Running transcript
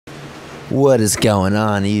What is going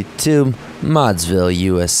on, YouTube? Modsville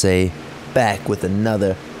USA back with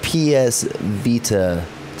another PS Vita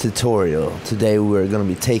tutorial. Today we're going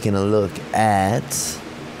to be taking a look at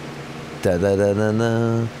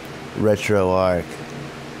Retroarch.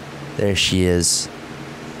 There she is.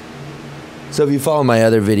 So if you follow my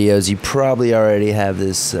other videos, you probably already have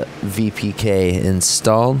this VPK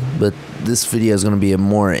installed, but this video is going to be a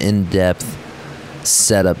more in-depth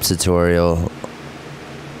setup tutorial.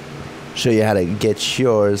 Show you how to get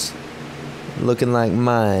yours looking like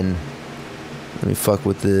mine. Let me fuck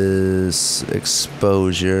with this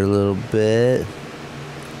exposure a little bit.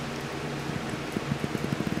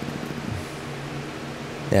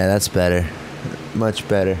 Yeah, that's better. Much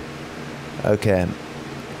better. Okay.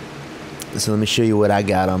 So let me show you what I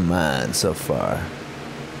got on mine so far.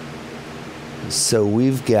 So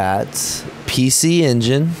we've got PC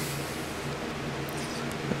Engine.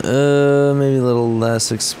 Maybe a little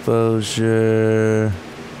less exposure.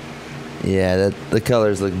 Yeah, the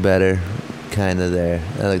colors look better. Kinda there.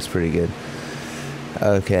 That looks pretty good.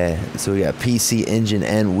 Okay, so we got PC Engine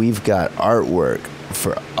and we've got artwork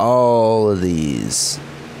for all of these.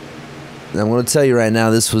 And I'm going to tell you right now,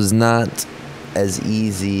 this was not as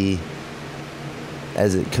easy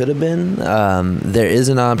as it could have been. There is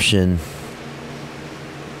an option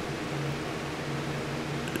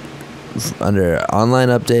under online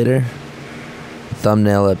updater,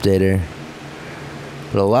 thumbnail updater,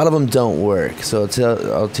 but a lot of them don't work, so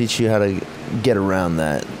I'll teach you how to get around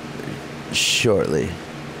that shortly.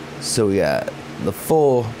 So we got the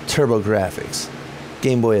full turbo graphics,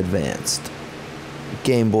 Game Boy Advanced,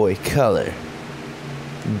 Game Boy Color,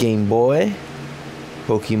 Game Boy,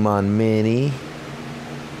 Pokemon Mini,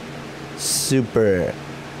 Super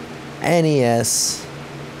NES,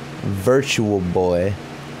 Virtual Boy,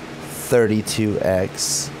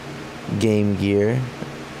 32X, Game Gear.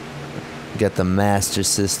 We got the Master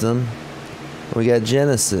System. We got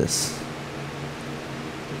Genesis.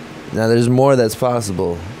 Now there's more that's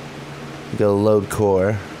possible. We got Load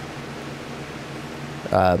Core,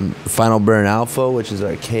 Final Burn Alpha, which is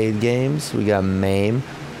arcade games. We got Mame.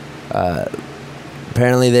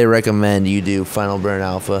 Apparently they recommend you do Final Burn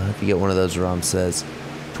Alpha if you get one of those ROM sets.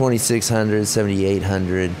 2600,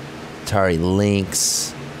 7800, Atari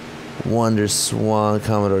Lynx, WonderSwan,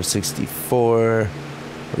 Commodore 64.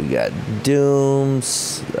 We got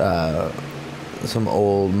Dooms, some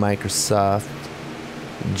old Microsoft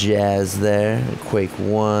jazz there. Quake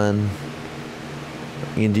 1.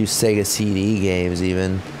 You can do Sega CD games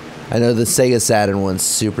even. I know the Sega Saturn one's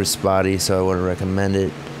super spotty, so I wouldn't recommend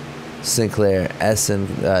it. Sinclair S and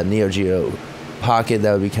Neo Geo Pocket,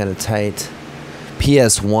 that would be kind of tight.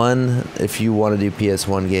 PS1, if you want to do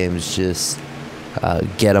PS1 games, just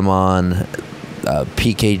get them on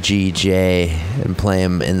PKGJ and play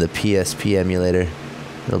them in the PSP emulator.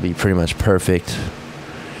 It'll be pretty much perfect.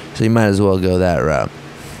 So you might as well go that route.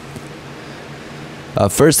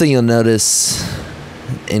 First thing you'll notice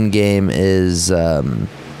in game is the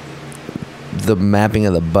mapping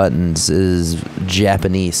of the buttons is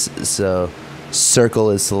Japanese. So circle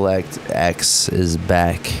is select, X is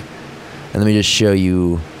back. And let me just show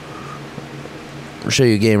you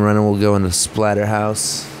a game running. We'll go into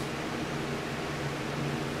Splatterhouse.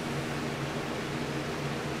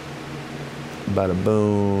 Bada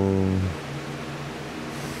boom.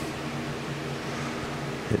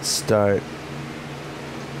 Hit start.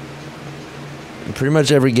 Pretty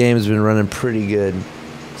much every game has been running pretty good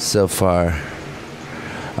so far.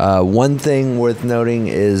 One thing worth noting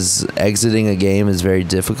is exiting a game is very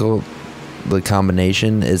difficult. The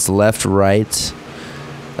combination is left, right,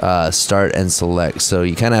 start, and select. So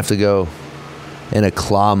you kind of have to go in a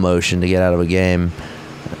claw motion to get out of a game.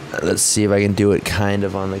 Let's see if I can do it kind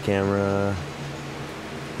of on the camera.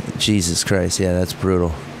 Jesus Christ, yeah, that's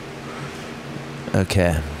brutal.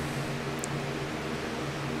 Okay.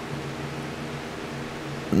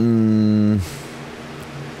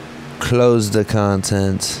 Close the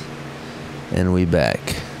content, and we back.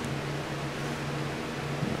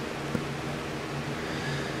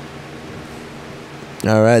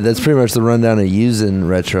 Alright, that's pretty much the rundown of using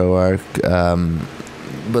Retroarch.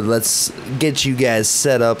 But let's get you guys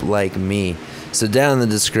set up like me. So down in the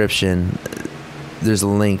description, there's a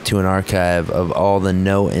link to an archive of all the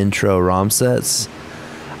no intro ROM sets.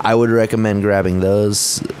 I would recommend grabbing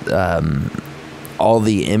those. All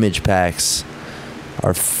the image packs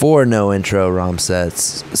are for no intro ROM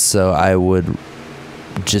sets, so I would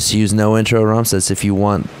just use no intro ROM sets if you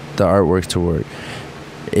want the artwork to work.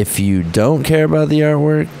 If you don't care about the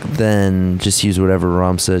artwork, then just use whatever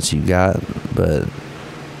ROM sets you got, but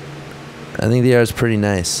I think the art's pretty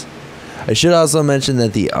nice. I should also mention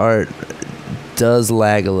that the art does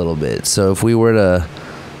lag a little bit. So if we were to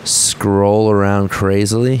scroll around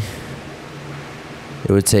crazily,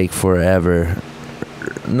 it would take forever.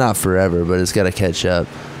 Not forever, but it's got to catch up.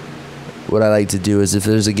 What I like to do is if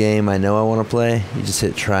there's a game I know I want to play, you just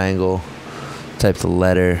hit triangle, type the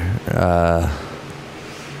letter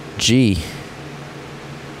G,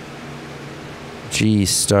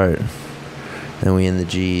 start, and we in the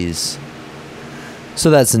G's. So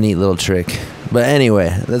that's a neat little trick. But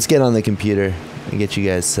anyway, let's get on the computer and get you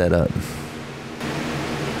guys set up.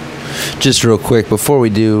 Just real quick, before we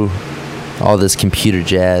do all this computer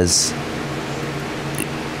jazz,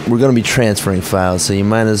 we're going to be transferring files, so you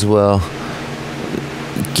might as well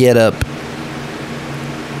get up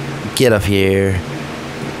here.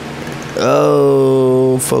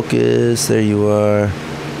 Oh, focus, there you are.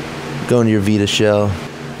 Go into your Vita shell.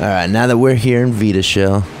 Alright, now that we're here in Vita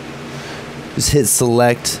shell, just hit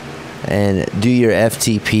select and do your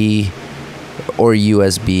FTP or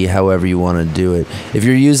USB, however you want to do it. If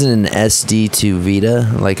you're using an SD to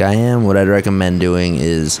Vita, like I am, what I'd recommend doing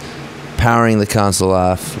is powering the console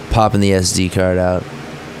off, popping the SD card out,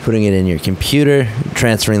 putting it in your computer,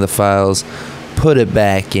 transferring the files, put it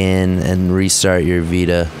back in, and restart your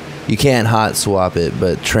Vita. You can't hot swap it,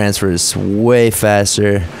 but transfer is way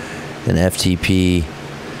faster than FTP.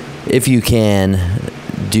 If you can,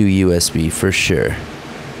 do USB for sure.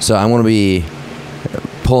 So I'm going to be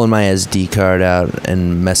pulling my SD card out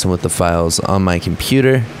and messing with the files on my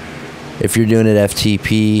computer. If you're doing it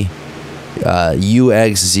FTP,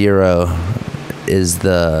 UX0 is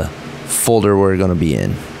the folder we're going to be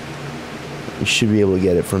in. You should be able to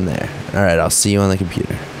get it from there. Alright, I'll see you on the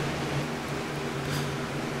computer.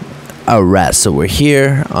 Alright, so we're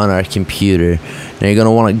here on our computer. Now you're going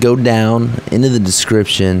to want to go down into the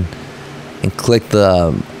description and click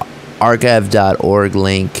the archive.org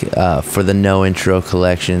link for the No Intro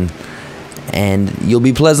collection. And you'll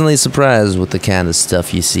be pleasantly surprised with the kind of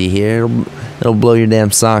stuff you see here. It'll blow your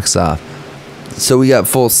damn socks off. So we got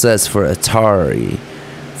full sets for Atari,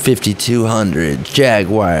 5200,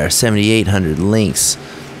 Jaguar, 7800, Lynx,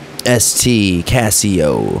 ST,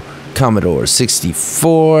 Casio, Commodore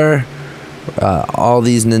 64, all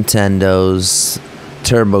these Nintendos,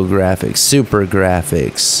 TurboGrafx, Super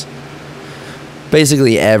Graphics,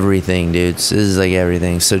 basically everything, dudes. This is like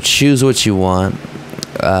everything. So choose what you want,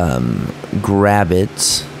 grab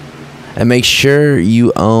it, and make sure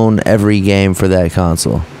you own every game for that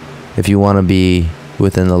console if you want to be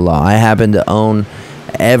within the law. I happen to own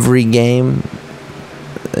every game.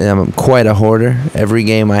 I'm quite a hoarder. Every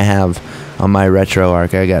game I have on my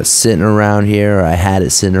Retroarch, I got sitting around here, or I had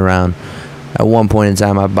it sitting around. At one point in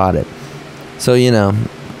time, I bought it. So, you know,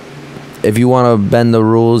 if you want to bend the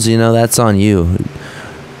rules, you know, that's on you.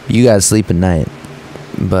 You gotta sleep at night.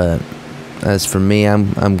 But as for me,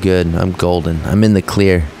 I'm good. I'm golden. I'm in the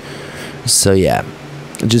clear. So yeah,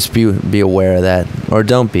 just be aware of that, or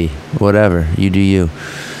don't be. Whatever, you do you.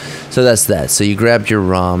 So that's that. So you grabbed your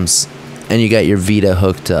ROMs and you got your Vita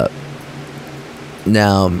hooked up.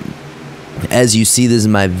 Now, as you see, this is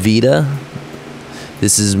my Vita.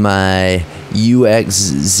 This is my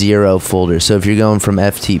UX0 folder. So if you're going from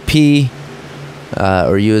FTP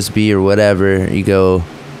or USB or whatever, you go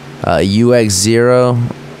UX0,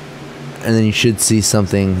 and then you should see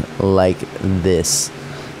something like this.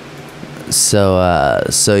 So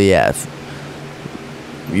yeah,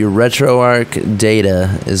 your Retroarch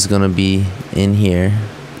data is gonna be in here.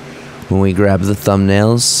 When we grab the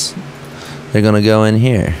thumbnails, they're gonna go in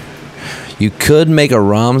here. You could make a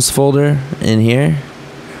ROMs folder in here,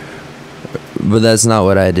 but that's not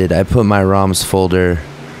what I did. I put my ROMs folder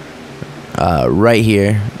right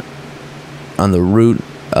here on the root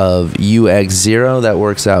of UX0. That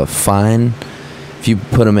works out fine. If you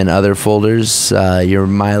put them in other folders, your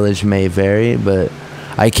mileage may vary, but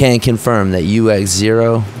I can confirm that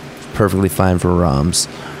UX0 is perfectly fine for ROMs.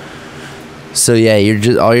 So yeah,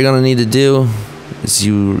 all you're gonna need to do is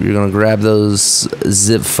you're gonna grab those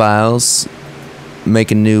zip files,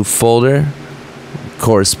 make a new folder,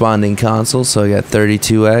 corresponding console. So I got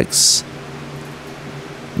 32X,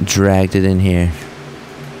 dragged it in here.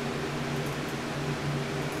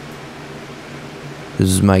 This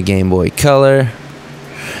is my Gameboy Color,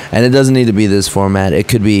 and it doesn't need to be this format. It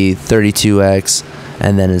could be 32X,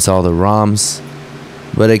 and then it's all the ROMs,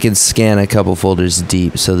 but it can scan a couple folders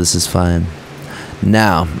deep, so this is fine.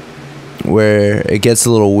 Now, where it gets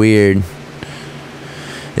a little weird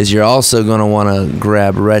is you're also going to want to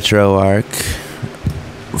grab Retroarch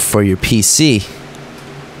for your PC.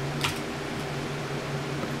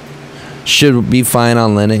 Should be fine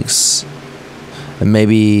on Linux, and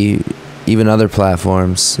maybe even other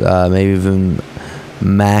platforms, maybe even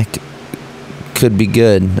Mac could be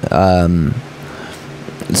good.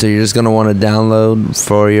 So you're just going to want to download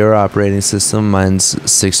for your operating system. Mine's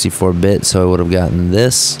 64-bit, so I would have gotten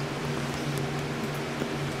this.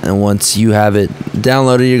 And once you have it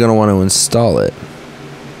downloaded, you're going to want to install it.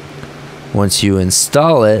 Once you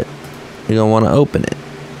install it, you're going to want to open it.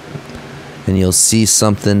 And you'll see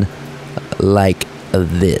something like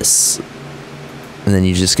this. And then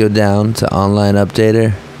you just go down to Online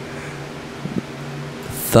Updater,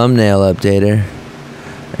 Thumbnail Updater,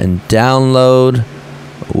 and download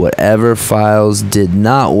whatever files did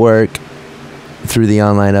not work through the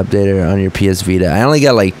Online Updater on your PS Vita. I only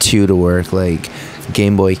got like 2 to work, like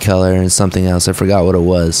Gameboy Color and something else. I forgot what it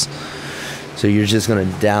was. So you're just going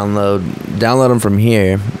to download them from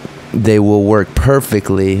here. They will work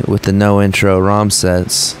perfectly with the no intro ROM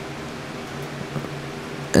sets.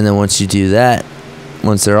 And then once you do that,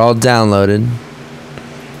 once they're all downloaded,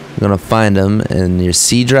 you're going to find them in your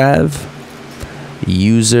C drive,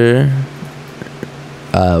 user,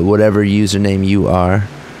 whatever username you are,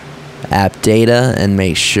 app data, and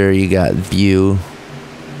make sure you got view.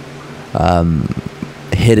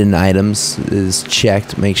 Hidden items is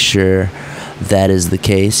checked. Make sure that is the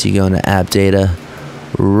case. You go into app data,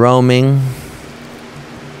 roaming,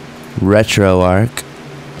 Retroarch,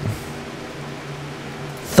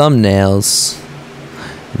 thumbnails,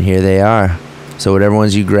 and here they are. So whatever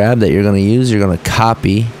ones you grab that you're going to use, you're going to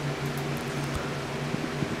copy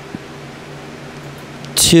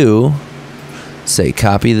to, say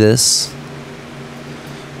copy this.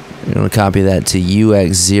 You're going to copy that to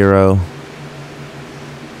UX0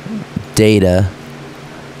 data,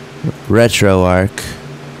 Retroarch,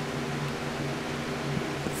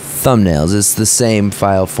 thumbnails. It's the same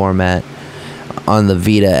file format on the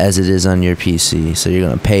Vita as it is on your PC. So you're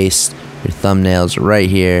going to paste your thumbnails right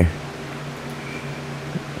here,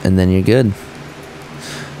 and then you're good.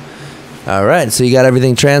 Alright, so you got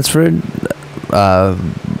everything transferred.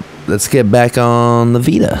 Let's get back on the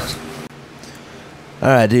Vita.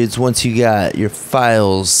 Alright, dudes, once you got your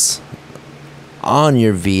files on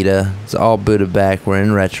your Vita, it's all booted back, we're in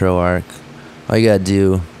Retroarch. All you gotta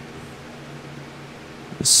do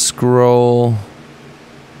is scroll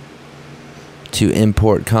to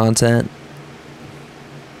import content,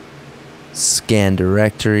 scan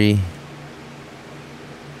directory,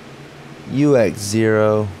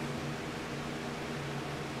 UX0,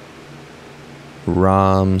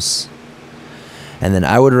 ROMs, and then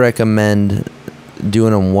I would recommend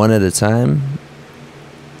doing them one at a time.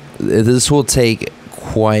 This will take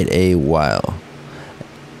quite a while,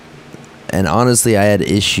 and honestly I had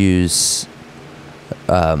issues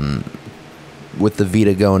with the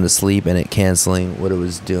Vita going to sleep and it canceling what it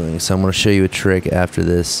was doing. So I'm going to show you a trick after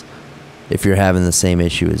this if you're having the same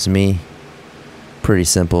issue as me. Pretty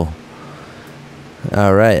simple.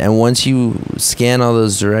 Alright, and once you scan all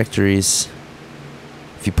those directories,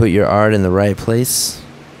 if you put your art in the right place,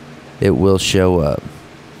 it will show up.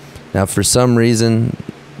 Now for some reason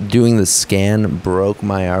doing the scan broke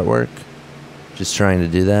my artwork, just trying to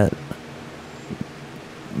do that,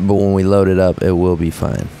 but when we load it up it will be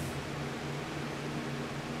fine,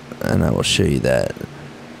 and I will show you that.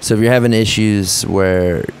 So if you're having issues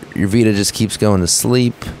where your Vita just keeps going to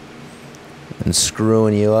sleep and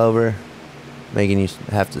screwing you over, making you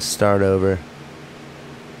have to start over,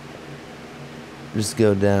 just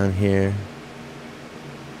go down here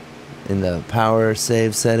in the power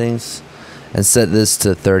save settings and set this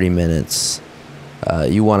to 30 minutes.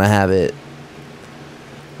 You want to have it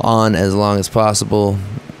on as long as possible.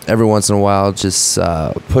 Every once in a while, just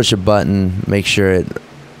push a button, make sure it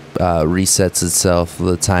resets itself,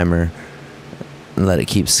 the timer, and let it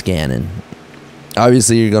keep scanning.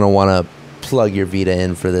 Obviously, you're going to want to plug your Vita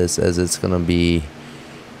in for this, as it's going to be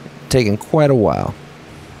taking quite a while.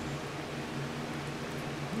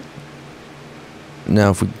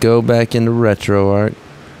 Now, if we go back into Retroarch,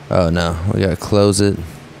 oh no, we gotta close it.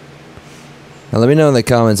 Now let me know in the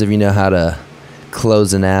comments if you know how to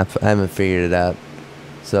close an app. I haven't figured it out,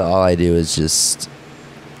 so all I do is just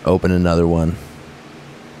open another one.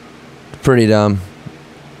 Pretty dumb.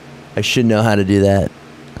 I should know how to do that,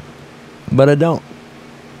 but I don't.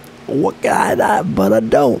 What can I? But I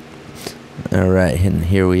don't. Alright, and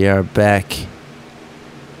here we are back.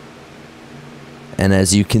 And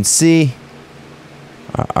as you can see,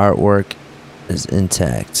 our artwork is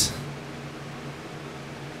intact.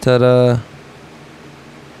 Ta-da.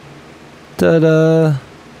 Ta-da.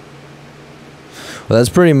 Well, that's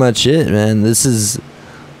pretty much it, man. This is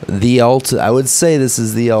the I would say this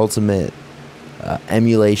is the ultimate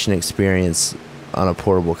emulation experience on a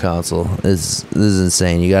portable console. This is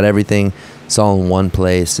insane. You got everything. It's all in one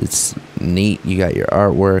place. It's neat. You got your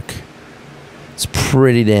artwork. It's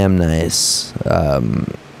pretty damn nice.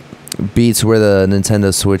 Beats where the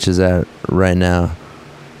Nintendo Switch is at right now.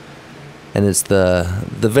 And it's the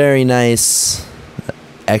very nice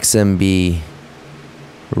XMB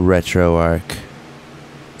Retroarch.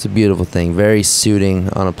 It's a beautiful thing. Very suiting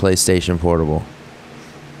on a PlayStation Portable.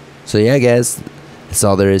 So yeah, guys, that's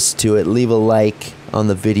all there is to it. Leave a like on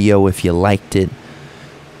the video if you liked it.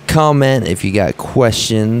 Comment if you got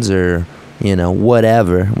questions or, you know,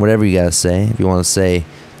 whatever you gotta say. If you want to say,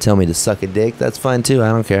 tell me to suck a dick, that's fine too. I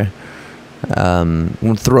don't care.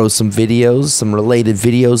 We'll throw some videos, some related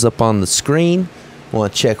videos up on the screen.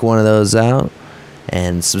 Want to check one of those out.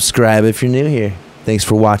 And subscribe if you're new here. Thanks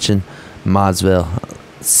for watching Modsville.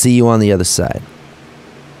 See you on the other side.